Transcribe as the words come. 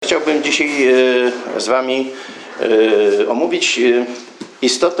chciałbym dzisiaj z wami omówić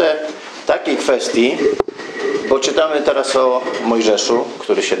istotę takiej kwestii, bo czytamy teraz o Mojżeszu,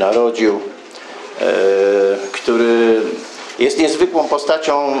 który się narodził, który jest niezwykłą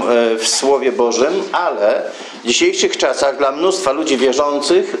postacią w Słowie Bożym, ale w dzisiejszych czasach dla mnóstwa ludzi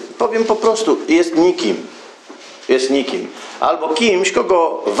wierzących, powiem po prostu, jest nikim. Jest nikim. Albo kimś,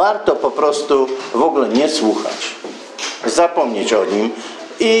 kogo warto po prostu w ogóle nie słuchać. Zapomnieć o nim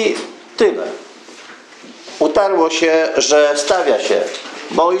i tyle. Utarło się, że stawia się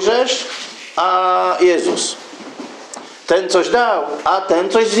Mojżesz, a Jezus. Ten coś dał, a ten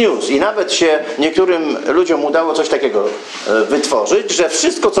coś zniósł. I nawet się niektórym ludziom udało coś takiego wytworzyć, że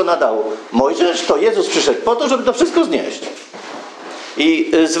wszystko, co nadał Mojżesz, to Jezus przyszedł po to, żeby to wszystko znieść.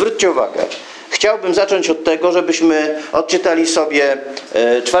 I zwróćcie uwagę. Chciałbym zacząć od tego, żebyśmy odczytali sobie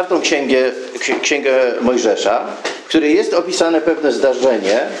 4. księgę Mojżesza, w której jest opisane pewne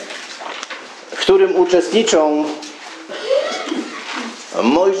zdarzenie, w którym uczestniczą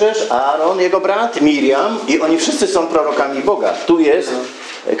Mojżesz, Aaron, jego brat, Miriam i oni wszyscy są prorokami Boga. Tu jest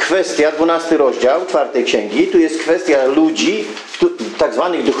kwestia, 12 rozdział 4 księgi, tu jest kwestia ludzi, tak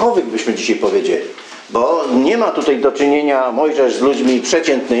zwanych duchowych, byśmy dzisiaj powiedzieli. Bo nie ma tutaj do czynienia Mojżesz z ludźmi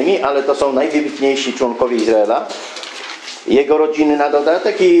przeciętnymi, ale to są najwybitniejsi członkowie Izraela, jego rodziny na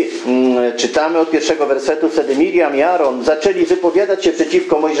dodatek i czytamy od 1 wersetu: wtedy Miriam i Aaron zaczęli wypowiadać się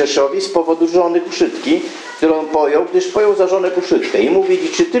przeciwko Mojżeszowi z powodu żony kuszytki, którą pojął, gdyż pojął za żonę kuszytkę, i mówili: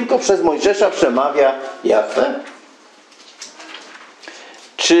 czy tylko przez Mojżesza przemawia Jahwe?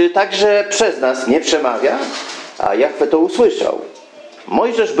 Czy także przez nas nie przemawia? A Jahwe to usłyszał.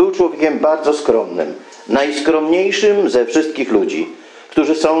 Mojżesz był człowiekiem bardzo skromnym, najskromniejszym ze wszystkich ludzi,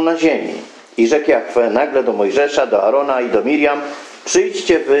 którzy są na ziemi. I rzekł Jahwe nagle do Mojżesza, do Aarona i do Miriam: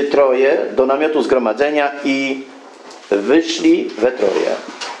 przyjdźcie wy troje do namiotu zgromadzenia. I wyszli we troje.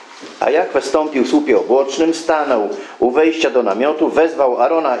 A Jahwe stąpił w słupie obłocznym, stanął u wejścia do namiotu, wezwał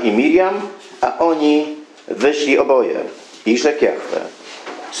Aarona i Miriam, a oni wyszli oboje. I rzekł Jahwe: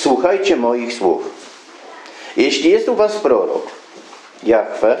 słuchajcie moich słów. Jeśli jest u was prorok,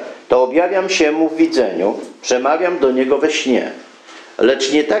 Jahwe, to objawiam się mu w widzeniu, przemawiam do niego we śnie.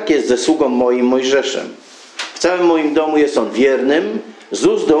 Lecz nie tak jest ze sługą moim Mojżeszem. W całym moim domu jest on wiernym, z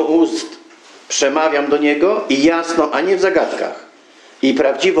ust do ust przemawiam do niego i jasno, a nie w zagadkach. I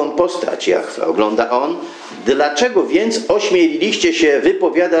prawdziwą postać Jahwe ogląda on. Dlaczego więc ośmieliliście się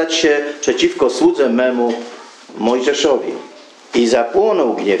wypowiadać się przeciwko słudze memu Mojżeszowi? I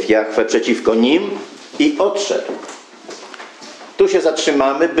zapłonął gniew Jahwe przeciwko nim i odszedł. Tu się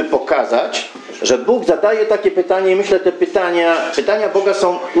zatrzymamy, by pokazać, że Bóg zadaje takie pytanie i myślę, te pytania Boga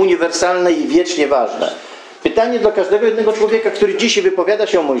są uniwersalne i wiecznie ważne. Pytanie dla każdego jednego człowieka, który dzisiaj wypowiada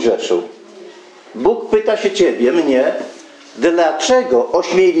się o Mojżeszu. Bóg pyta się ciebie, mnie: dlaczego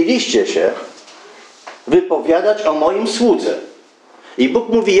ośmieliliście się wypowiadać o moim słudze? I Bóg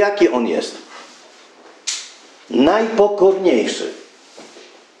mówi, jaki on jest. Najpokorniejszy.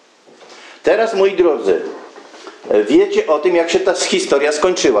 Teraz, moi drodzy, wiecie o tym, jak się ta historia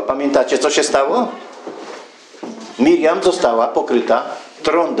skończyła. Pamiętacie, co się stało? Miriam została pokryta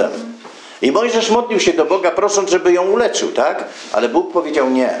trądem. I Mojżesz modlił się do Boga, prosząc, żeby ją uleczył, tak? Ale Bóg powiedział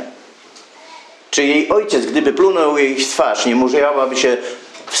nie. Czy jej ojciec, gdyby plunął jej w twarz, nie musiałaby się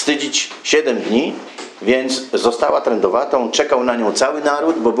wstydzić 7 dni? Więc została trędowatą, czekał na nią cały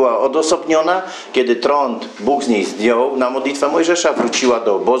naród, bo była odosobniona. Kiedy trąd Bóg z niej zdjął na modlitwę Mojżesza, wróciła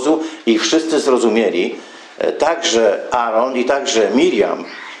do obozu i wszyscy zrozumieli, także Aaron i także Miriam,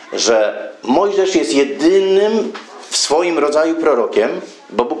 że Mojżesz jest jedynym w swoim rodzaju prorokiem,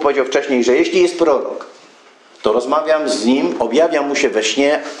 bo Bóg powiedział wcześniej, że jeśli jest prorok, to rozmawiam z nim, objawiam mu się we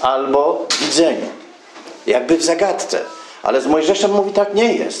śnie albo w widzeniu. Jakby w zagadce. Ale z Mojżeszem mówi, tak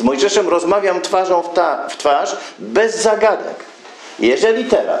nie jest. Z Mojżeszem rozmawiam twarzą w twarz, bez zagadek. Jeżeli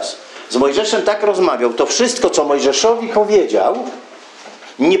teraz z Mojżeszem tak rozmawiał, to wszystko, co Mojżeszowi powiedział,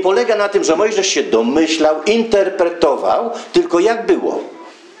 nie polega na tym, że Mojżesz się domyślał, interpretował, tylko jak było.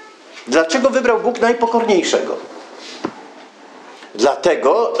 Dlaczego wybrał Bóg najpokorniejszego?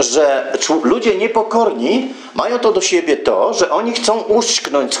 Dlatego, że ludzie niepokorni mają to do siebie to, że oni chcą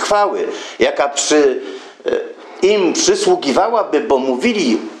uszczknąć z chwały, jaka im przysługiwałaby, bo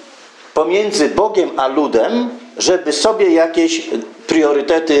mówili pomiędzy Bogiem a ludem, żeby sobie jakieś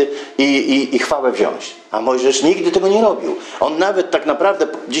priorytety i chwałę wziąć. A Mojżesz nigdy tego nie robił. On nawet tak naprawdę,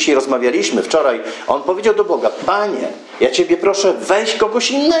 dzisiaj rozmawialiśmy, wczoraj, on powiedział do Boga: Panie, ja Ciebie proszę, weź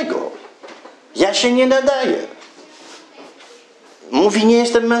kogoś innego. Ja się nie nadaję. Mówi, nie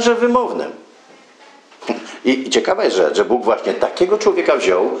jestem mężem wymownym. I ciekawa jest rzecz, że Bóg właśnie takiego człowieka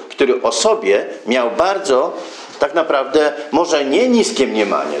wziął, który o sobie miał bardzo tak naprawdę może nie niskie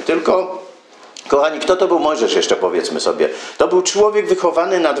mniemanie, tylko, kochani, kto to był Mojżesz jeszcze, powiedzmy sobie? To był człowiek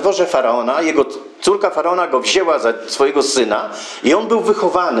wychowany na dworze Faraona, jego córka Faraona go wzięła za swojego syna i on był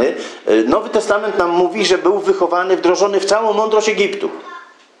wychowany, Nowy Testament nam mówi, że był wychowany, wdrożony w całą mądrość Egiptu.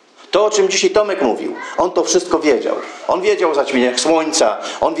 To, o czym dzisiaj Tomek mówił, on to wszystko wiedział. On wiedział o zaćmieniach słońca,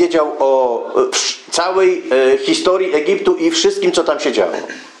 on wiedział o całej historii Egiptu i wszystkim, co tam się działo.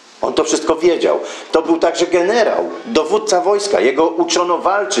 On to wszystko wiedział. To był także generał, dowódca wojska. Jego uczono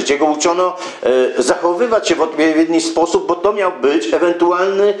walczyć, jego uczono zachowywać się w odpowiedni sposób, bo to miał być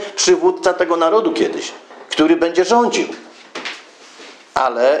ewentualny przywódca tego narodu kiedyś, który będzie rządził.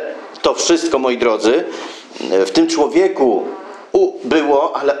 Ale to wszystko, moi drodzy, w tym człowieku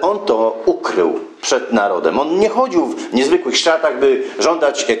było, ale on to ukrył przed narodem. On nie chodził w niezwykłych szatach, by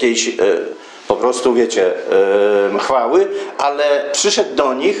żądać jakiejś po prostu, wiecie, chwały, ale przyszedł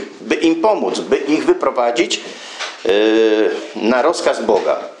do nich, by im pomóc, by ich wyprowadzić na rozkaz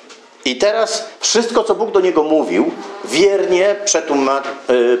Boga. I teraz wszystko, co Bóg do niego mówił, wiernie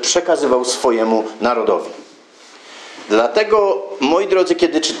przekazywał swojemu narodowi. Dlatego, moi drodzy,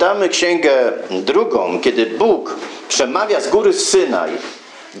 kiedy czytamy Księgę drugą, kiedy Bóg przemawia z góry Synaj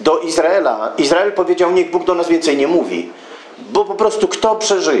do Izraela, Izrael powiedział, niech Bóg do nas więcej nie mówi, bo po prostu kto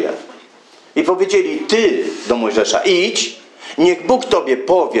przeżyje? I powiedzieli, ty do Mojżesza idź, niech Bóg tobie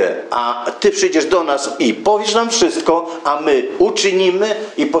powie, a ty przyjdziesz do nas i powiesz nam wszystko, a my uczynimy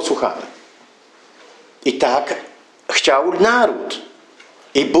i posłuchamy. I tak chciał naród.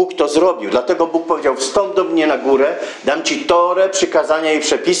 I Bóg to zrobił. Dlatego Bóg powiedział, wstąp do mnie na górę, dam ci Torę, przykazania i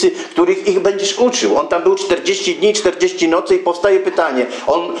przepisy, których ich będziesz uczył. On tam był 40 dni, 40 nocy i powstaje pytanie.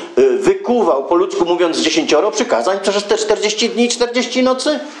 On wykuwał, po ludzku mówiąc, 10 przykazań przez te 40 dni, 40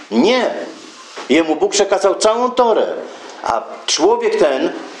 nocy? Nie. Jemu Bóg przekazał całą Torę. A człowiek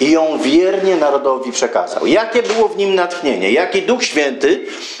ten ją wiernie narodowi przekazał. Jakie było w nim natchnienie? Jaki Duch Święty,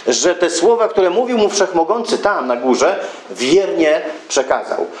 że te słowa, które mówił mu Wszechmogący tam na górze, wiernie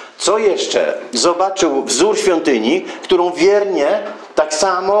przekazał. Co jeszcze? Zobaczył wzór świątyni, którą wiernie tak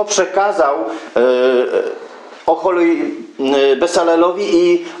samo przekazał Besalelowi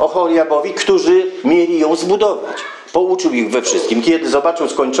i Oholiabowi, którzy mieli ją zbudować. Pouczył ich we wszystkim. Kiedy zobaczył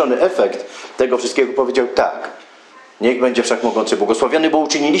skończony efekt tego wszystkiego, powiedział tak. Niech będzie Wszechmogący błogosławiony, bo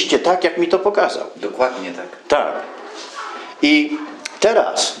uczyniliście tak, jak mi to pokazał. Dokładnie tak. Tak. I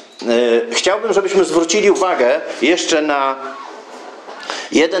teraz chciałbym, żebyśmy zwrócili uwagę jeszcze na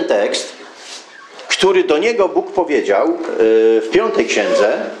jeden tekst, który do niego Bóg powiedział w 5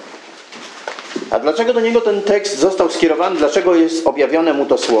 księdze. A dlaczego do niego ten tekst został skierowany? Dlaczego jest objawione mu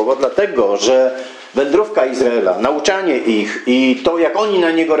to słowo? Dlatego, że wędrówka Izraela, nauczanie ich i to, jak oni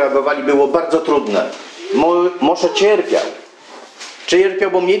na niego reagowali, było bardzo trudne. Mosze cierpiał.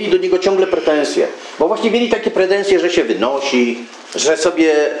 Cierpiał, bo mieli do niego ciągle pretensje. Bo właśnie mieli takie pretensje, że się wynosi, że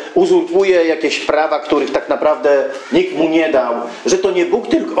sobie uzurpuje jakieś prawa, których tak naprawdę nikt mu nie dał. Że to nie Bóg,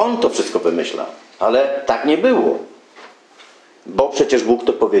 tylko on to wszystko wymyśla. Ale tak nie było. Bo przecież Bóg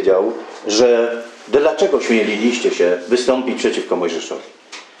to powiedział, że dlaczego śmieliliście się wystąpić przeciwko Mojżeszowi.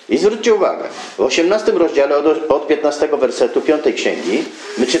 I zwróćcie uwagę, w 18 rozdziale od 15 wersetu 5 księgi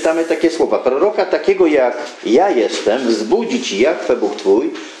my czytamy takie słowa. Proroka takiego jak ja jestem, wzbudzi ci Jahwe Bóg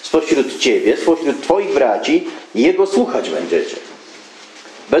Twój spośród Ciebie, spośród Twoich braci i Jego słuchać będziecie.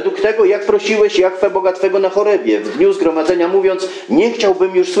 Według tego, jak prosiłeś Jahwe Boga Twego na Chorebie w dniu zgromadzenia, mówiąc, nie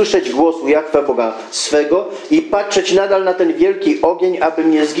chciałbym już słyszeć głosu Jahwe Boga swego i patrzeć nadal na ten wielki ogień,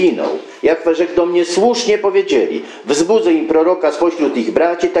 abym nie zginął. Jahwe rzekł do mnie, słusznie powiedzieli, wzbudzę im proroka spośród ich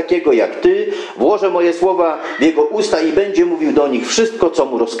braci, takiego jak Ty, włożę moje słowa w jego usta i będzie mówił do nich wszystko, co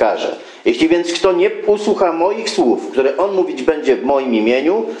mu rozkaże. Jeśli więc kto nie usłucha moich słów, które on mówić będzie w moim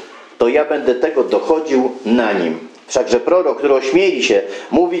imieniu, to ja będę tego dochodził na nim. Wszakże prorok, który ośmieli się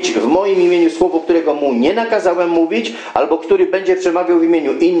mówić w moim imieniu słowo, którego mu nie nakazałem mówić, albo który będzie przemawiał w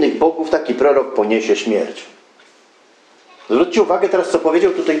imieniu innych bogów, taki prorok poniesie śmierć. Zwróćcie uwagę teraz, co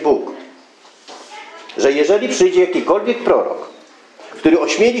powiedział tutaj Bóg. Że jeżeli przyjdzie jakikolwiek prorok, który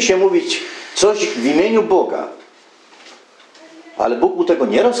ośmieli się mówić coś w imieniu Boga, ale Bóg mu tego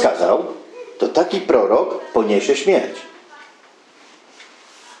nie rozkazał, to taki prorok poniesie śmierć.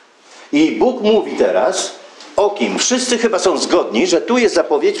 I Bóg mówi teraz, o kim? Wszyscy chyba są zgodni, że tu jest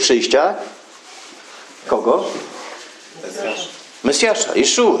zapowiedź przyjścia kogo? Mesjasza. Mesjasza,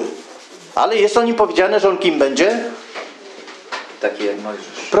 Jeszuły. Ale jest o nim powiedziane, że on kim będzie? Taki jak Mojżesz.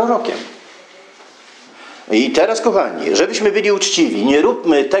 Prorokiem. I teraz, kochani, żebyśmy byli uczciwi, nie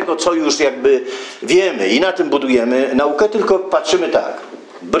róbmy tego, co już jakby wiemy i na tym budujemy naukę, tylko patrzymy tak.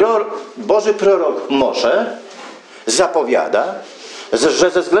 Boży prorok Mosze zapowiada, że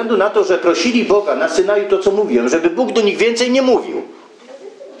ze względu na to, że prosili Boga na Synaju to, co mówiłem, żeby Bóg do nich więcej nie mówił,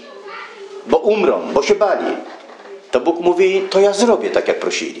 bo umrą, bo się bali, to Bóg mówi, to ja zrobię tak, jak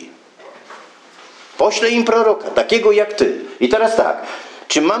prosili. Poślę im proroka, takiego jak ty. I teraz tak,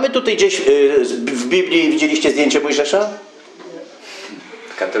 czy mamy tutaj gdzieś w Biblii, widzieliście zdjęcie Mojżesza?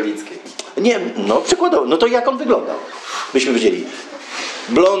 Katolickiej. Nie, no przykładowo, no to jak on wyglądał? Byśmy wiedzieli.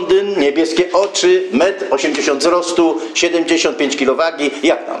 Blondyn, niebieskie oczy, 1,80 m wzrostu, 75 kg wagi,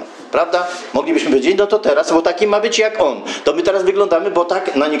 jak tam, prawda? Moglibyśmy powiedzieć, no to teraz, bo taki ma być jak on. To my teraz wyglądamy, bo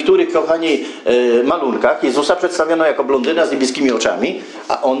tak na niektórych, kochani, malunkach Jezusa przedstawiono jako blondyna z niebieskimi oczami,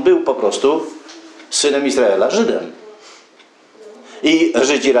 a on był po prostu synem Izraela, Żydem. I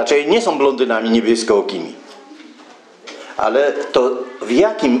Żydzi raczej nie są blondynami niebieskookimi. Ale to w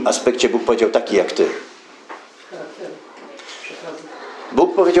jakim aspekcie Bóg powiedział taki jak ty?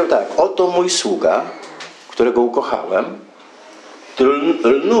 Bóg powiedział tak, oto mój sługa, którego ukochałem,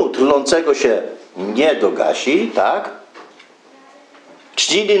 lnu tlącego się nie dogasi, tak?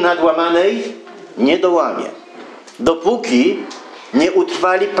 Trzciny nadłamanej nie dołamie. Dopóki nie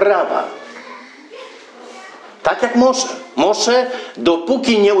utrwali prawa. Tak jak Mosze. Mosze,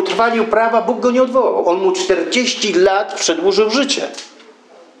 dopóki nie utrwalił prawa, Bóg go nie odwołał. On mu 40 lat przedłużył życie.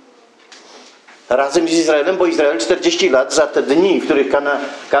 Razem z Izraelem, bo Izrael 40 lat za te dni, w których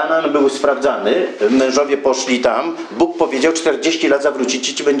Kanaan był sprawdzany, mężowie poszli tam, Bóg powiedział 40 lat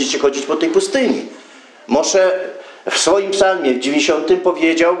zawrócicie, ci będziecie chodzić po tej pustyni. Mosze w swoim psalmie w 90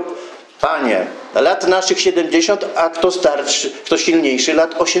 powiedział, Panie, lat naszych 70, a kto starszy, kto silniejszy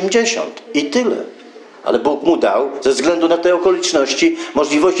lat 80 i tyle. Ale Bóg mu dał, ze względu na te okoliczności,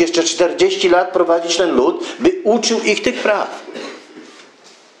 możliwość jeszcze 40 lat prowadzić ten lud, by uczył ich tych praw.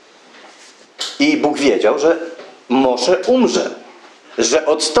 I Bóg wiedział, że Mosze umrze, że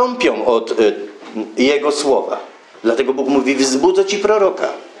odstąpią od jego słowa. Dlatego Bóg mówi, wzbudzę ci proroka.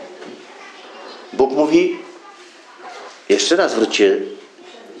 Bóg mówi, jeszcze raz wróćcie,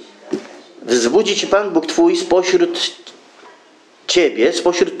 wzbudzi ci Pan Bóg twój spośród ciebie,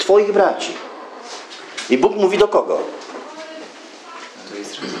 spośród twoich braci. I Bóg mówi do kogo?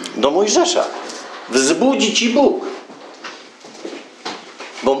 Do Mojżesza. Wzbudzi ci Bóg.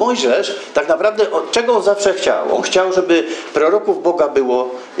 Bo Mojżesz tak naprawdę, czego on zawsze chciał? On chciał, żeby proroków Boga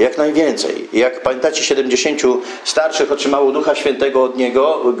było jak najwięcej. Jak pamiętacie, 70 starszych otrzymało Ducha Świętego od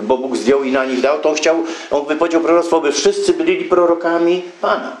niego, bo Bóg zdjął i na nich dał, to on wypowiedział proroctwo, by wszyscy byli prorokami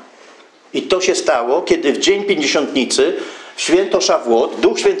Pana. I to się stało, kiedy w dzień Pięćdziesiątnicy, w święto Szawłot,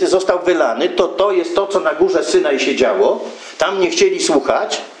 Duch Święty został wylany, to jest to, co na górze Synaj się działo. Tam nie chcieli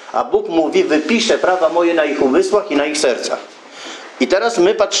słuchać, a Bóg mówi, wypiszę prawa moje na ich umysłach i na ich sercach. I teraz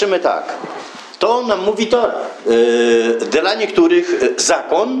my patrzymy tak. To nam mówi Tora. Dla niektórych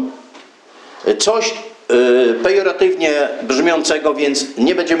zakon, coś pejoratywnie brzmiącego, więc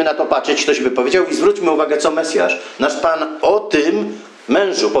nie będziemy na to patrzeć, ktoś by powiedział. I zwróćmy uwagę, co Mesjasz, nasz Pan, o tym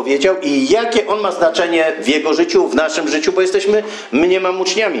mężu powiedział i jakie on ma znaczenie w jego życiu, w naszym życiu, bo jesteśmy mniemam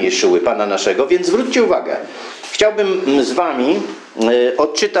uczniami Jeszuły, Pana naszego, więc zwróćcie uwagę. Chciałbym z wami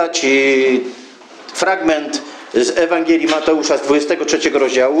odczytać fragment z Ewangelii Mateusza z 23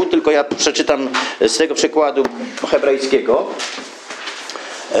 rozdziału, tylko ja przeczytam z tego przekładu hebrajskiego.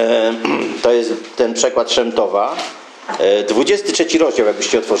 To jest ten przekład Szemtowa. 23 rozdział,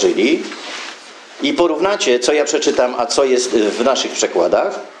 jakbyście otworzyli. I porównacie, co ja przeczytam, a co jest w naszych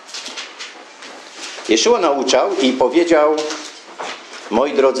przekładach. Jeszua nauczał i powiedział,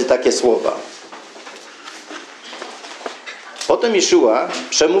 moi drodzy, takie słowa. Potem Jeszua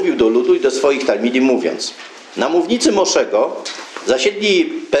przemówił do ludu i do swoich talmidi, mówiąc, na mównicy Moszego zasiedli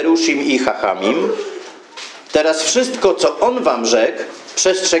Peruszim i Chachamim. Teraz wszystko, co on wam rzekł,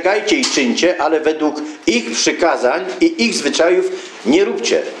 przestrzegajcie i czyńcie, ale według ich przykazań i ich zwyczajów nie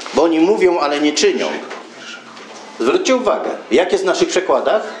róbcie, bo oni mówią, ale nie czynią. Zwróćcie uwagę, jak jest w naszych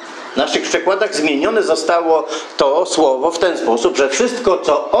przekładach? W naszych przekładach zmienione zostało to słowo w ten sposób, że wszystko,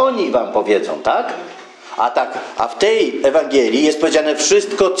 co oni wam powiedzą, tak? A w tej Ewangelii jest powiedziane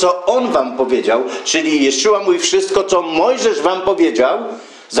wszystko, co on wam powiedział, czyli Jeszua mówi wszystko, co Mojżesz wam powiedział,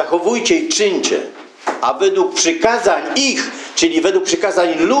 zachowujcie i czyńcie. A według przykazań ich, czyli według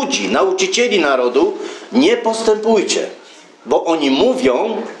przykazań ludzi, nauczycieli narodu, nie postępujcie. Bo oni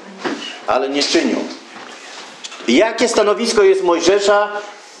mówią, ale nie czynią. Jakie stanowisko jest Mojżesza,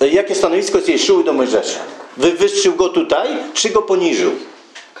 jakie stanowisko jest Jeszuły do Mojżesza? Wywyższył go tutaj, czy go poniżył?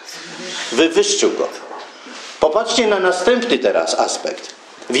 Wywyższył go. Popatrzcie na następny teraz aspekt.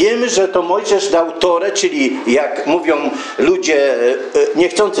 Wiemy, że to Mojżesz dał Torę, czyli jak mówią ludzie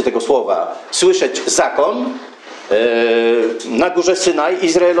niechcący tego słowa słyszeć zakon, na górze Synaj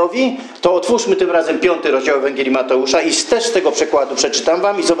Izraelowi, to otwórzmy tym razem 5 rozdział Ewangelii Mateusza i też z tego przekładu przeczytam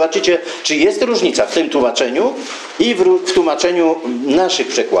wam i zobaczycie, czy jest różnica w tym tłumaczeniu i w tłumaczeniu naszych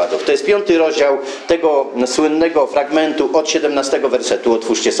przekładów. To jest 5 rozdział tego słynnego fragmentu od 17 wersetu.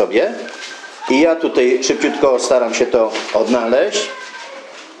 Otwórzcie sobie. I ja tutaj szybciutko staram się to odnaleźć.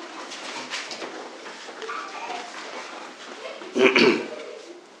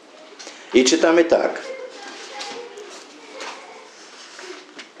 I czytamy tak.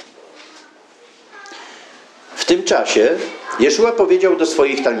 W tym czasie Jeszua powiedział do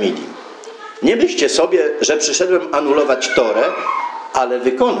swoich talmidzi: nie myślcie sobie, że przyszedłem anulować Torę, ale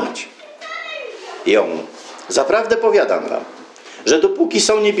wykonać ją. Zaprawdę powiadam wam, że dopóki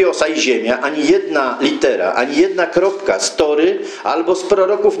są niebiosa i ziemia, ani jedna litera, ani jedna kropka z Tory albo z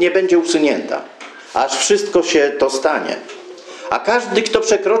proroków nie będzie usunięta, aż wszystko się to stanie. A każdy, kto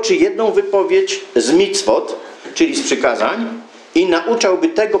przekroczy jedną wypowiedź z micwot, czyli z przykazań, i nauczałby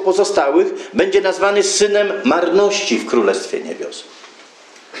tego pozostałych, będzie nazwany synem marności w Królestwie Niebios.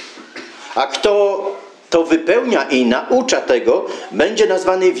 A kto to wypełnia i naucza tego, będzie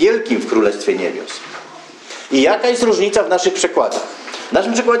nazwany wielkim w Królestwie Niebios. I jaka jest różnica w naszych przekładach? W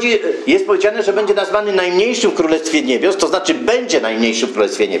naszym przekładzie jest powiedziane, że będzie nazwany najmniejszym w Królestwie Niebios, to znaczy będzie najmniejszym w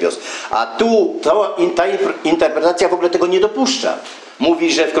Królestwie Niebios. A tu ta interpretacja w ogóle tego nie dopuszcza.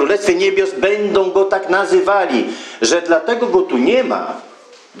 Mówi, że w Królestwie Niebios będą go tak nazywali, że dlatego go tu nie ma.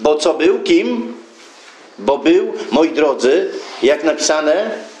 Bo co był? Kim? Bo był, moi drodzy, jak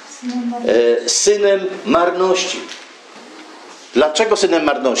napisane, synem marności. Dlaczego synem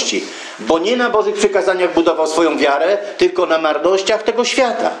marności? Bo nie na Bożych przykazaniach budował swoją wiarę, tylko na marnościach tego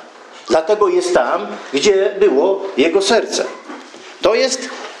świata. Dlatego jest tam, gdzie było jego serce. To jest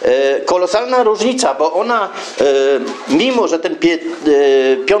kolosalna różnica, bo ona, mimo że ten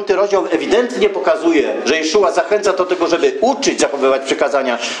 5 rozdział ewidentnie pokazuje, że Jeszua zachęca do tego, żeby uczyć zachowywać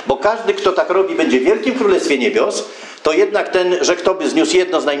przykazania, bo każdy, kto tak robi, będzie wielkim w Królestwie Niebios, to jednak ten, że kto by zniósł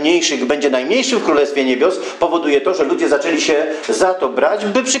jedno z najmniejszych, będzie najmniejszym w Królestwie Niebios, powoduje to, że ludzie zaczęli się za to brać,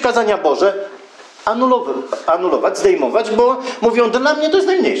 by przykazania Boże anulować, zdejmować, bo mówią, dla mnie to jest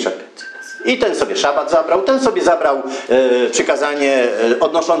najmniejsze. I ten sobie szabat zabrał, ten sobie zabrał przykazanie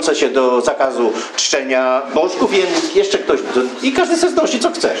odnoszące się do zakazu czczenia bożków, jeszcze ktoś, i każdy sobie znosi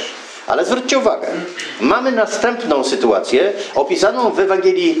co chce. Ale zwróćcie uwagę, mamy następną sytuację opisaną w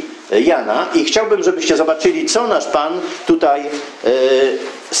Ewangelii Jana i chciałbym, żebyście zobaczyli, co nasz Pan tutaj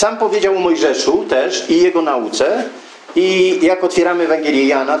sam powiedział o Mojżeszu też i jego nauce. I jak otwieramy Ewangelię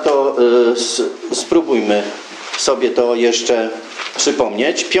Jana, to spróbujmy sobie to jeszcze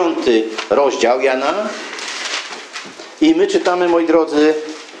przypomnieć. 5 rozdział Jana. I my czytamy, moi drodzy,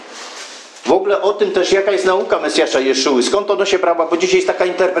 w ogóle o tym też, jaka jest nauka Mesjasza Jeszuły. Skąd ono się brała? Bo dzisiaj jest taka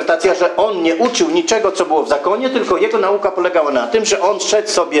interpretacja, że on nie uczył niczego, co było w zakonie, tylko jego nauka polegała na tym, że on szedł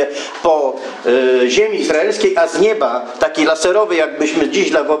sobie po ziemi izraelskiej, a z nieba, taki laserowy, jakbyśmy dziś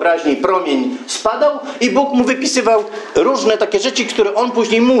dla wyobraźni, promień spadał i Bóg mu wypisywał różne takie rzeczy, które on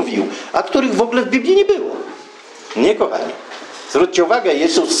później mówił, a których w ogóle w Biblii nie było. Nie, kochani. Zwróćcie uwagę,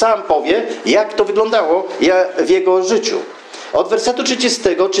 Jezus sam powie, jak to wyglądało w jego życiu. Od wersetu 30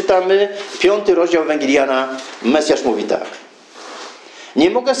 czytamy 5 rozdział Ewangelii Jana. Mesjasz mówi tak. Nie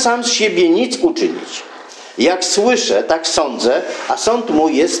mogę sam z siebie nic uczynić. Jak słyszę, tak sądzę, a sąd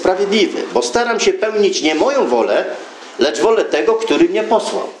mój jest sprawiedliwy, bo staram się pełnić nie moją wolę, lecz wolę tego, który mnie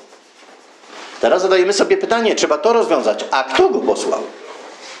posłał. Teraz zadajemy sobie pytanie, trzeba to rozwiązać. A kto go posłał?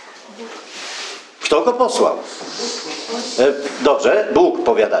 Kto go posłał? Dobrze, Bóg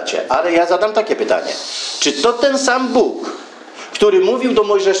powiadacie, ale ja zadam takie pytanie. Czy to ten sam Bóg, który mówił do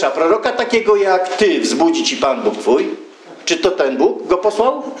Mojżesza, proroka takiego jak ty, wzbudzi ci Pan Bóg twój? Czy to ten Bóg go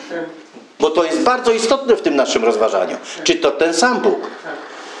posłał? Bo to jest bardzo istotne w tym naszym rozważaniu. Czy to ten sam Bóg?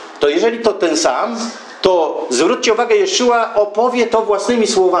 To jeżeli to ten sam, to zwróćcie uwagę, Jeszua opowie to własnymi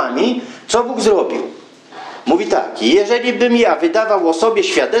słowami, co Bóg zrobił. Mówi tak, jeżeli bym ja wydawał o sobie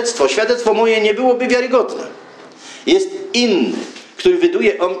świadectwo moje nie byłoby wiarygodne. Jest inny, który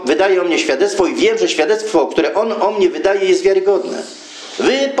wydaje o mnie świadectwo i wiem, że świadectwo, które on o mnie wydaje, jest wiarygodne.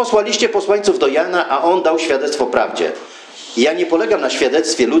 Wy posłaliście posłańców do Jana, a on dał świadectwo prawdzie. Ja nie polegam na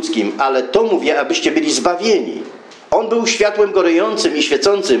świadectwie ludzkim, ale to mówię, abyście byli zbawieni. On był światłem gorejącym i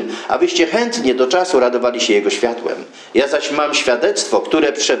świecącym, abyście chętnie do czasu radowali się jego światłem. Ja zaś mam świadectwo,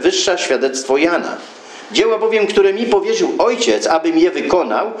 które przewyższa świadectwo Jana. Dzieła bowiem, które mi powierzył Ojciec, abym je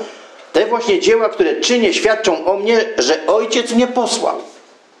wykonał, te właśnie dzieła, które czynię, świadczą o mnie, że Ojciec mnie posłał.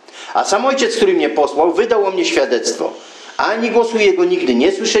 A sam Ojciec, który mnie posłał, wydał o mnie świadectwo. Ani głosu Jego nigdy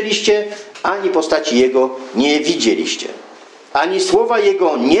nie słyszeliście, ani postaci Jego nie widzieliście. Ani słowa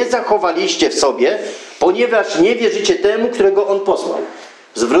Jego nie zachowaliście w sobie, ponieważ nie wierzycie temu, którego On posłał.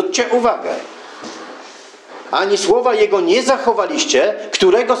 Zwróćcie uwagę. Ani słowa Jego nie zachowaliście.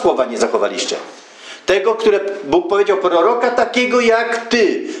 Którego słowa nie zachowaliście? Tego, które Bóg powiedział: proroka takiego jak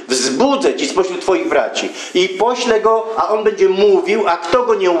ty wzbudzę ci spośród twoich braci i poślę go, a on będzie mówił, a kto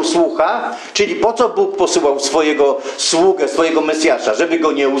go nie usłucha, czyli po co Bóg posyłał swojego sługę, swojego Mesjasza, żeby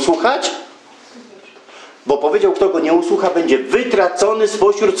go nie usłuchać? Bo powiedział, kto go nie usłucha, będzie wytracony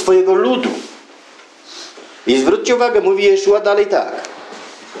spośród swojego ludu. I zwróćcie uwagę, mówi Jeszua dalej tak: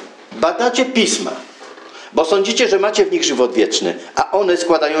 badacie pisma, bo sądzicie, że macie w nich żywot wieczny, a one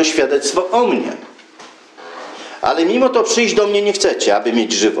składają świadectwo o mnie. Ale mimo to przyjść do mnie nie chcecie, aby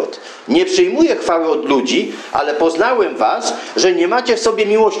mieć żywot. Nie przyjmuję chwały od ludzi, ale poznałem was, że nie macie w sobie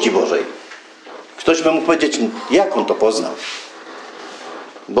miłości Bożej. Ktoś by mógł powiedzieć, jak on to poznał?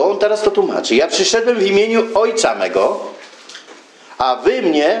 Bo on teraz to tłumaczy. Ja przyszedłem w imieniu Ojca mego, a wy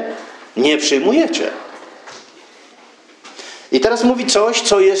mnie nie przyjmujecie. I teraz mówi coś,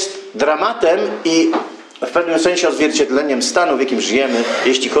 co jest dramatem i w pewnym sensie odzwierciedleniem stanu, w jakim żyjemy,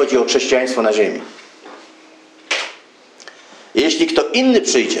 jeśli chodzi o chrześcijaństwo na ziemi. Jeśli kto inny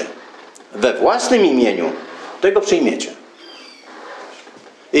przyjdzie we własnym imieniu, to go przyjmiecie.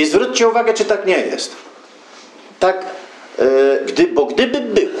 I zwróćcie uwagę, czy tak nie jest. Tak, bo gdyby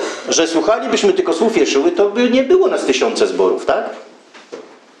było, że słuchalibyśmy tylko słów Jeszuły, to by nie było nas 1000 zborów, tak?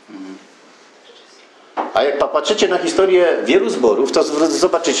 A jak popatrzycie na historię wielu zborów, to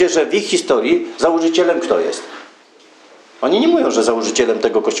zobaczycie, że w ich historii założycielem kto jest? Oni nie mówią, że założycielem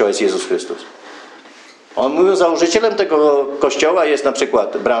tego kościoła jest Jezus Chrystus. Oni mówią, założycielem tego kościoła jest na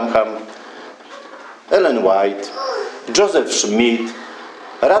przykład Branham, Ellen White, Joseph Smith,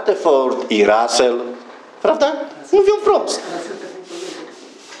 Rutherford i Russell. Prawda? Mówią wprost.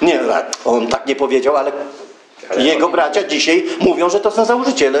 Nie, on tak nie powiedział, ale jego bracia dzisiaj mówią, że to są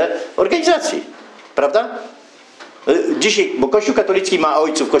założyciele organizacji. Prawda? Dzisiaj, bo Kościół katolicki ma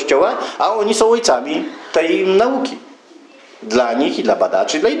ojców Kościoła, a oni są ojcami tej nauki. Dla nich i dla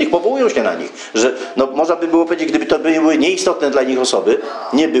badaczy, i dla innych powołują się na nich. Że, no, można by było powiedzieć, gdyby to były nieistotne dla nich osoby,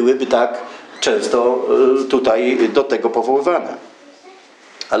 nie byłyby tak często tutaj do tego powoływane.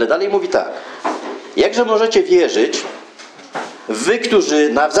 Ale dalej mówi tak. Jakże możecie wierzyć, wy, którzy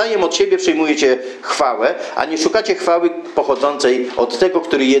nawzajem od siebie przyjmujecie chwałę, a nie szukacie chwały pochodzącej od tego,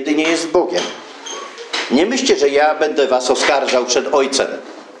 który jedynie jest Bogiem? Nie myślcie, że ja będę was oskarżał przed Ojcem.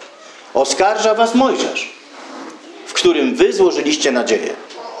 Oskarża was Mojżesz, w którym wy złożyliście nadzieję.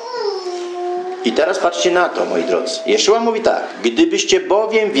 I teraz patrzcie na to, moi drodzy. Jeszua mówi tak: gdybyście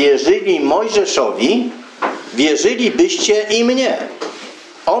bowiem wierzyli Mojżeszowi, wierzylibyście i mnie.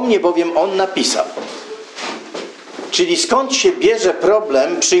 O mnie bowiem on napisał. Czyli skąd się bierze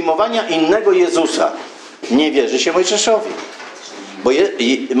problem przyjmowania innego Jezusa? Nie wierzy się Mojżeszowi.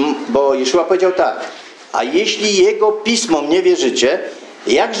 Bo Jeszua powiedział tak: a jeśli Jego pismom nie wierzycie,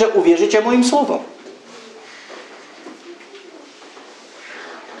 jakże uwierzycie moim słowom?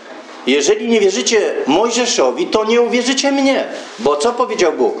 Jeżeli nie wierzycie Mojżeszowi, to nie uwierzycie mnie. Bo co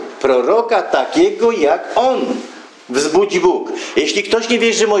powiedział Bóg? Proroka takiego jak on wzbudzi Bóg. Jeśli ktoś nie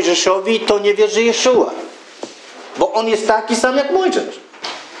wierzy Mojżeszowi, to nie wierzy Jeszua. Bo on jest taki sam jak Mojżesz.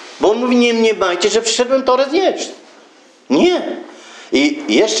 Bo on mówi, nie mniemajcie, że przyszedłem Torę znieść. Nie. I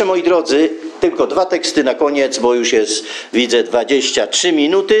jeszcze, moi drodzy, tylko 2 teksty na koniec, bo już jest, widzę, 23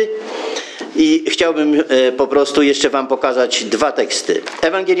 minuty. I chciałbym po prostu jeszcze wam pokazać 2 teksty.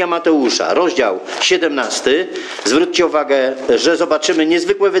 Ewangelia Mateusza, rozdział 17. Zwróćcie uwagę, że zobaczymy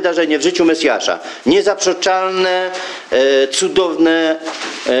niezwykłe wydarzenie w życiu Mesjasza. Niezaprzeczalne, cudowne,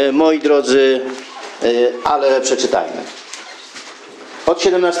 moi drodzy, ale przeczytajmy. Od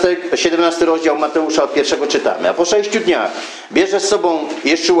 17 rozdział Mateusza, od 1 czytamy. A po 6 dniach bierze z sobą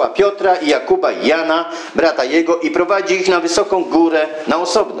Jeszua Piotra i Jakuba i Jana, brata jego, i prowadzi ich na wysoką górę, na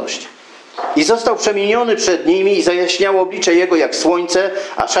osobność. I został przemieniony przed nimi i zajaśniało oblicze jego jak słońce,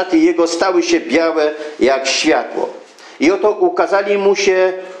 a szaty jego stały się białe jak światło. I oto ukazali mu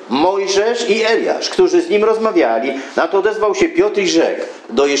się Mojżesz i Eliasz, którzy z nim rozmawiali. Na to odezwał się Piotr i rzekł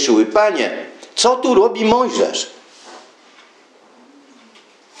do Jeszuły: Panie, co tu robi Mojżesz?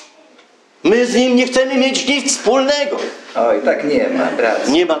 My z nim nie chcemy mieć nic wspólnego. Oj, tak nie ma, brat.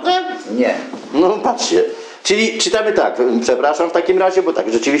 Nie ma, tak? Nie. No patrzcie. Czyli czytamy tak, przepraszam w takim razie, bo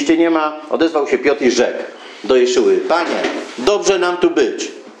tak rzeczywiście nie ma. Odezwał się Piotr i rzekł do Jeszuły: Panie, dobrze nam tu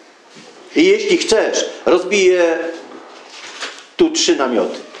być. I jeśli chcesz, rozbiję tu 3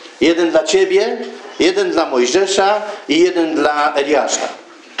 namioty. 1 dla ciebie, 1 dla Mojżesza i 1 dla Eliasza.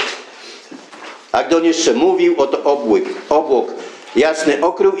 A gdy on jeszcze mówił, oto obłok jasny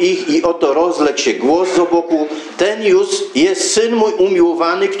okrył ich i oto rozległ się głos z oboku. Ten już jest Syn mój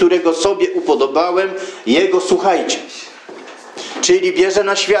umiłowany, którego sobie upodobałem, Jego słuchajcie. Czyli bierze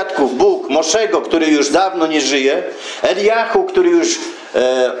na świadków Bóg Moszego, który już dawno nie żyje, Eliahu, który już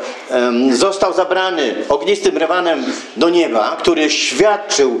został zabrany ognistym rywanem do nieba, który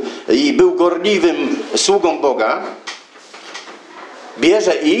świadczył i był gorliwym sługą Boga.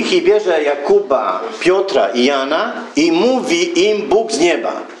 Bierze ich i bierze Jakuba, Piotra i Jana i mówi im Bóg z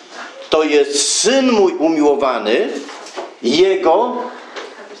nieba: to jest Syn mój umiłowany, Jego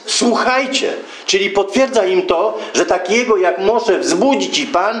słuchajcie. Czyli potwierdza im to, że takiego jak Mosze wzbudzi ci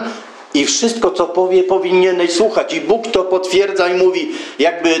Pan i wszystko co powie powinieneś słuchać. I Bóg to potwierdza i mówi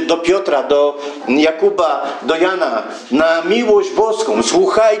jakby do Piotra, do Jakuba, do Jana: na miłość boską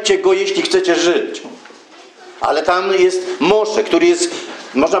słuchajcie Go, jeśli chcecie żyć. Ale tam jest Mosze, który jest,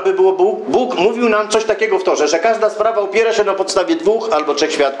 można by było, Bóg mówił nam coś takiego w Torze, że każda sprawa opiera się na podstawie 2 albo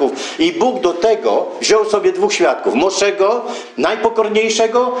 3 świadków. I Bóg do tego wziął sobie 2 świadków. Moszego,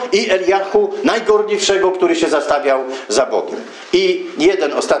 najpokorniejszego, i Eliahu, najgorliwszego, który się zastawiał za Bogiem. I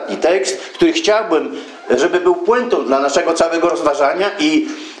jeden ostatni tekst, który chciałbym, żeby był puentą dla naszego całego rozważania i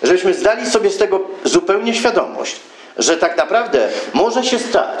żebyśmy zdali sobie z tego zupełnie świadomość, że tak naprawdę może się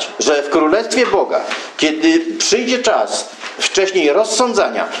stać, że w Królestwie Boga, kiedy przyjdzie czas wcześniej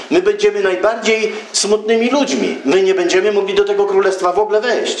rozsądzania, my będziemy najbardziej smutnymi ludźmi. My nie będziemy mogli do tego Królestwa w ogóle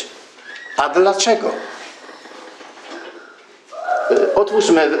wejść. A dlaczego?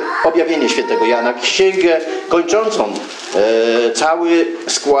 Otwórzmy Objawienie Świętego Jana, księgę kończącą cały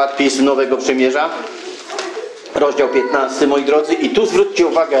skład pism Nowego Przymierza. Rozdział 15, moi drodzy. I tu zwróćcie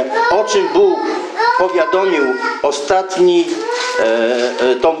uwagę, o czym Bóg powiadomił ostatni,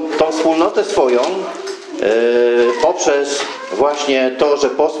 tą wspólnotę swoją poprzez właśnie to, że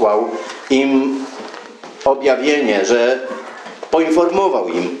posłał im objawienie, że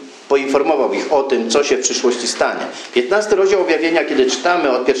poinformował ich o tym, co się w przyszłości stanie. 15 rozdział Objawienia, kiedy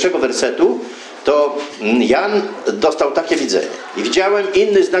czytamy od 1 wersetu, to Jan dostał takie widzenie. I widziałem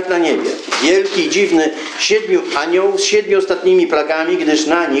inny znak na niebie, wielki i dziwny, 7 aniołów z 7 ostatnimi plagami, gdyż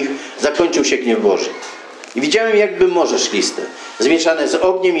na nich zakończył się gniew Boży. I widziałem jakby morze szkliste, zmieszane z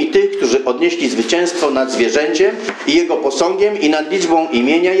ogniem, i tych, którzy odnieśli zwycięstwo nad zwierzęciem i jego posągiem i nad liczbą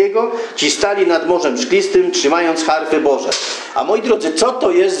imienia jego, ci stali nad morzem szklistym, trzymając harfy Boże. A moi drodzy, co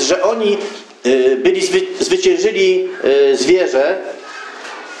to jest, że oni zwyciężyli zwierzę,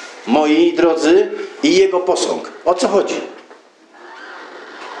 moi drodzy, i jego posąg? O co chodzi?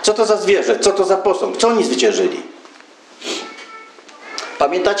 Co to za zwierzę? Co to za posąg? Co oni zwyciężyli?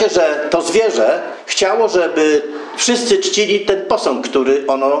 Pamiętacie, że to zwierzę chciało, żeby wszyscy czcili ten posąg, który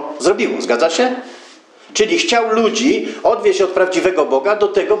ono zrobiło. Zgadza się? Czyli chciał ludzi odwieźć od prawdziwego Boga do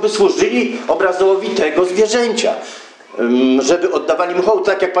tego, by służyli obrazowi tego zwierzęcia. Żeby oddawali mu hołd.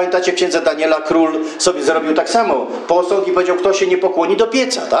 Tak jak pamiętacie w księdze Daniela, król sobie zrobił tak samo posąg i powiedział: kto się nie pokłoni, do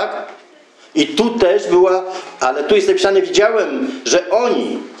pieca, tak? I tu też była, ale tu jest napisane: widziałem, że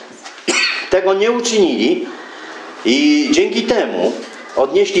oni tego nie uczynili i dzięki temu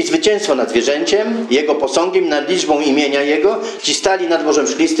odnieśli zwycięstwo nad zwierzęciem, jego posągiem, nad liczbą imienia jego. Ci stali nad morzem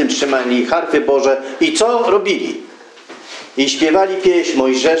szklistym, trzymali harfy Boże. I co robili? I śpiewali pieśń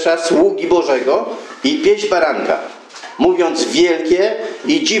Mojżesza, sługi Bożego, i pieśń baranka, mówiąc: wielkie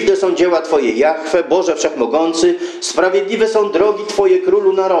i dziwne są dzieła Twoje, Jahwe, Boże Wszechmogący, sprawiedliwe są drogi Twoje,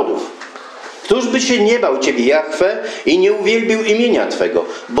 Królu narodów. Któż by się nie bał Ciebie, Jahwe, i nie uwielbił imienia Twego,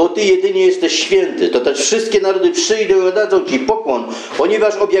 bo Ty jedynie jesteś święty. To też wszystkie narody przyjdą i oddadzą Ci pokłon,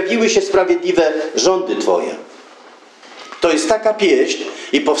 ponieważ objawiły się sprawiedliwe rządy Twoje. To jest taka pieśń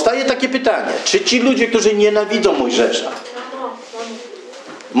i powstaje takie pytanie: czy ci ludzie, którzy nienawidzą Mojżesza,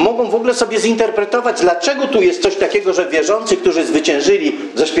 mogą w ogóle sobie zinterpretować, dlaczego tu jest coś takiego, że wierzący, którzy zwyciężyli,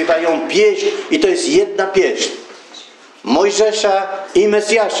 zaśpiewają pieśń i to jest jedna pieśń Mojżesza i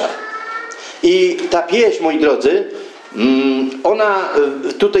Mesjasza. I ta pieśń, moi drodzy, ona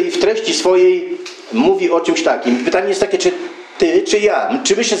tutaj w treści swojej mówi o czymś takim. Pytanie jest takie, czy ty, czy ja,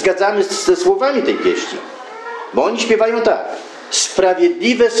 czy my się zgadzamy ze słowami tej pieśni? Bo oni śpiewają tak: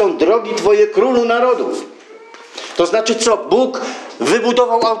 sprawiedliwe są drogi Twoje, Królu narodów. To znaczy co? Bóg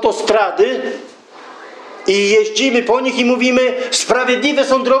wybudował autostrady i jeździmy po nich i mówimy: sprawiedliwe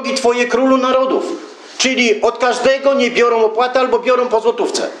są drogi Twoje, Królu narodów. Czyli od każdego nie biorą opłaty albo biorą po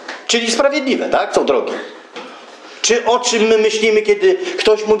złotówce. Czyli sprawiedliwe, tak? Są drogi. Czy o czym my myślimy, kiedy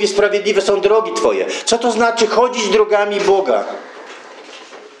ktoś mówi: sprawiedliwe są drogi Twoje? Co to znaczy chodzić drogami Boga?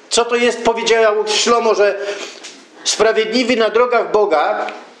 Co to jest? Powiedział Szlomo, że sprawiedliwi na drogach Boga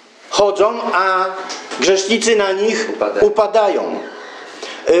chodzą, a grzesznicy na nich upadają.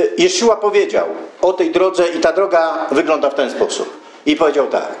 Jeszua powiedział o tej drodze i ta droga wygląda w ten sposób: i powiedział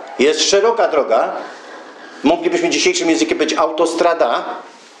tak. Jest szeroka droga, moglibyśmy dzisiejszym językiem powiedzieć autostrada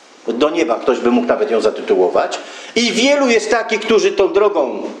do nieba, ktoś by mógł nawet ją zatytułować. I wielu jest takich, którzy tą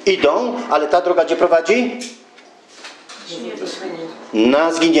drogą idą, ale ta droga gdzie prowadzi?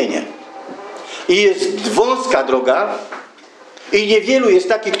 Na zginienie. I jest wąska droga i niewielu jest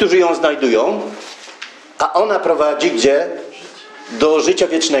takich, którzy ją znajdują, a ona prowadzi gdzie? Do życia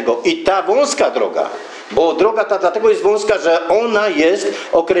wiecznego. I ta wąska droga, bo droga ta dlatego jest wąska, że ona jest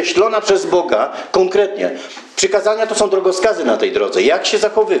określona przez Boga konkretnie. Przykazania to są drogowskazy na tej drodze. Jak się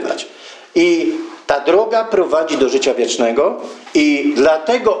zachowywać? I ta droga prowadzi do życia wiecznego i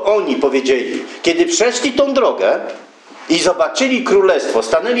dlatego oni powiedzieli, kiedy przeszli tą drogę i zobaczyli królestwo,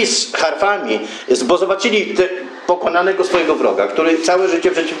 stanęli z harfami, bo zobaczyli pokonanego swojego wroga, który całe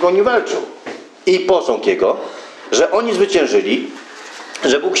życie przeciwko nim walczył. I posąg jego, że oni zwyciężyli,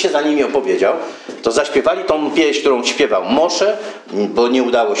 że Bóg się za nimi opowiedział, to zaśpiewali tą pieśń, którą śpiewał Mosze, bo nie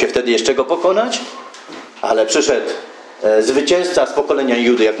udało się wtedy jeszcze go pokonać, ale przyszedł zwycięzca z pokolenia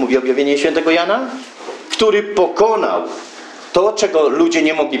Judy, jak mówi objawienie świętego Jana, który pokonał to, czego ludzie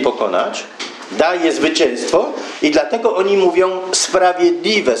nie mogli pokonać, daje zwycięstwo i dlatego oni mówią,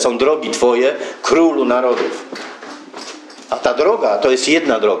 sprawiedliwe są drogi Twoje, królu narodów. A ta droga to jest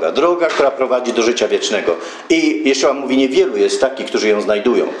jedna droga. Droga, która prowadzi do życia wiecznego. I Jeszua mówi, niewielu jest takich, którzy ją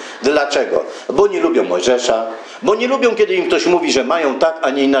znajdują. Dlaczego? Bo nie lubią Mojżesza, bo nie lubią, kiedy im ktoś mówi, że mają tak, a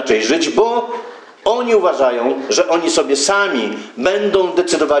nie inaczej żyć, bo oni uważają, że oni sobie sami będą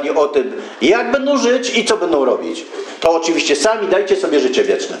decydowali o tym, jak będą żyć i co będą robić. To oczywiście sami dajcie sobie życie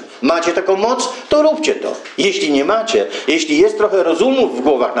wieczne. Macie taką moc? To róbcie to. Jeśli nie macie, jeśli jest trochę rozumu w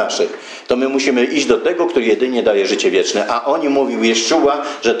głowach naszych, to my musimy iść do tego, który jedynie daje życie wieczne. A oni mówił Jeszua,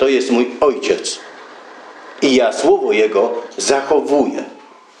 że to jest mój ojciec. I ja słowo jego zachowuję.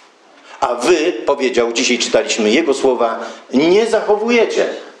 A wy, powiedział, dzisiaj czytaliśmy jego słowa, nie zachowujecie.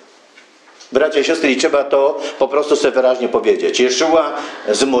 Bracia i siostry, i trzeba to po prostu sobie wyraźnie powiedzieć. Jeszua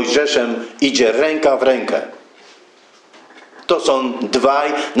z Mojżeszem idzie ręka w rękę. To są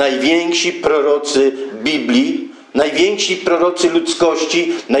dwaj najwięksi prorocy Biblii, najwięksi prorocy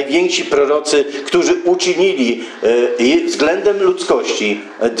ludzkości, najwięksi prorocy, którzy uczynili względem ludzkości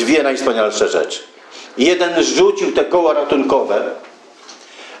dwie najwspanialsze rzeczy. Jeden rzucił te koła ratunkowe,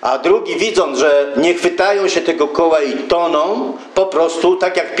 a drugi, widząc, że nie chwytają się tego koła i toną, po prostu,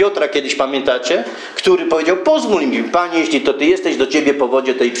 tak jak Piotra kiedyś, pamiętacie, który powiedział, pozwól mi, Panie, jeśli to Ty jesteś, do Ciebie po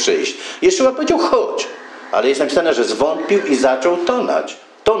wodzie tej przyjść. Jeszua powiedział, chodź. Ale jest napisane, że zwątpił i zaczął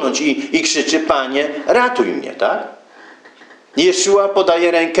tonąć i krzyczy, Panie, ratuj mnie, tak? Jeszua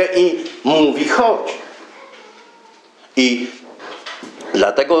podaje rękę i mówi, chodź. I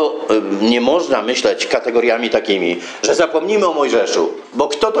dlatego nie można myśleć kategoriami takimi, że zapomnimy o Mojżeszu, bo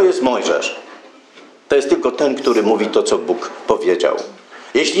kto to jest Mojżesz? To jest tylko ten, który mówi to, co Bóg powiedział.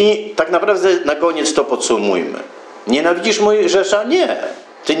 Jeśli tak naprawdę na koniec to podsumujmy. Nienawidzisz Mojżesza? Nie.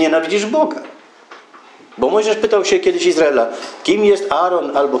 Ty nienawidzisz Boga. Bo Mojżesz pytał się kiedyś Izraela, kim jest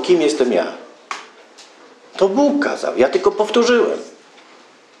Aaron albo kim jestem ja? To Bóg kazał, ja tylko powtórzyłem.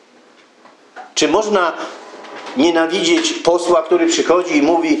 Czy można nienawidzieć posła, który przychodzi i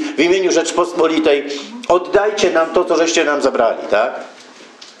mówi w imieniu Rzeczpospolitej, oddajcie nam to, co żeście nam zabrali, tak?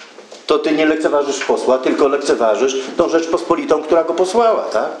 To ty nie lekceważysz posła, tylko lekceważysz tą Rzeczpospolitą, która go posłała,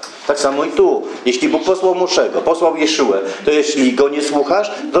 tak? Tak samo i tu. Jeśli Bóg posłał Moszego, posłał Jeszuę, to jeśli go nie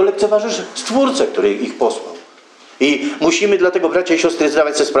słuchasz, to lekceważysz Stwórcę, który ich posłał. I musimy dlatego, bracia i siostry,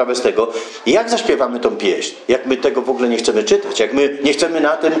 zdawać sobie sprawę z tego, jak zaśpiewamy tą pieśń, jak my tego w ogóle nie chcemy czytać, jak my nie chcemy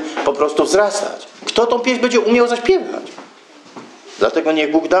na tym po prostu wzrastać. Kto tą pieśń będzie umiał zaśpiewać? Dlatego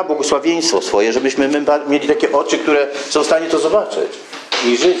niech Bóg da błogosławieństwo swoje, żebyśmy mieli takie oczy, które są w stanie to zobaczyć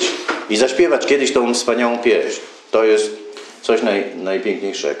i żyć i zaśpiewać kiedyś tą wspaniałą pieśń. To jest coś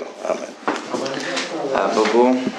najpiękniejszego. Amen. A Bogu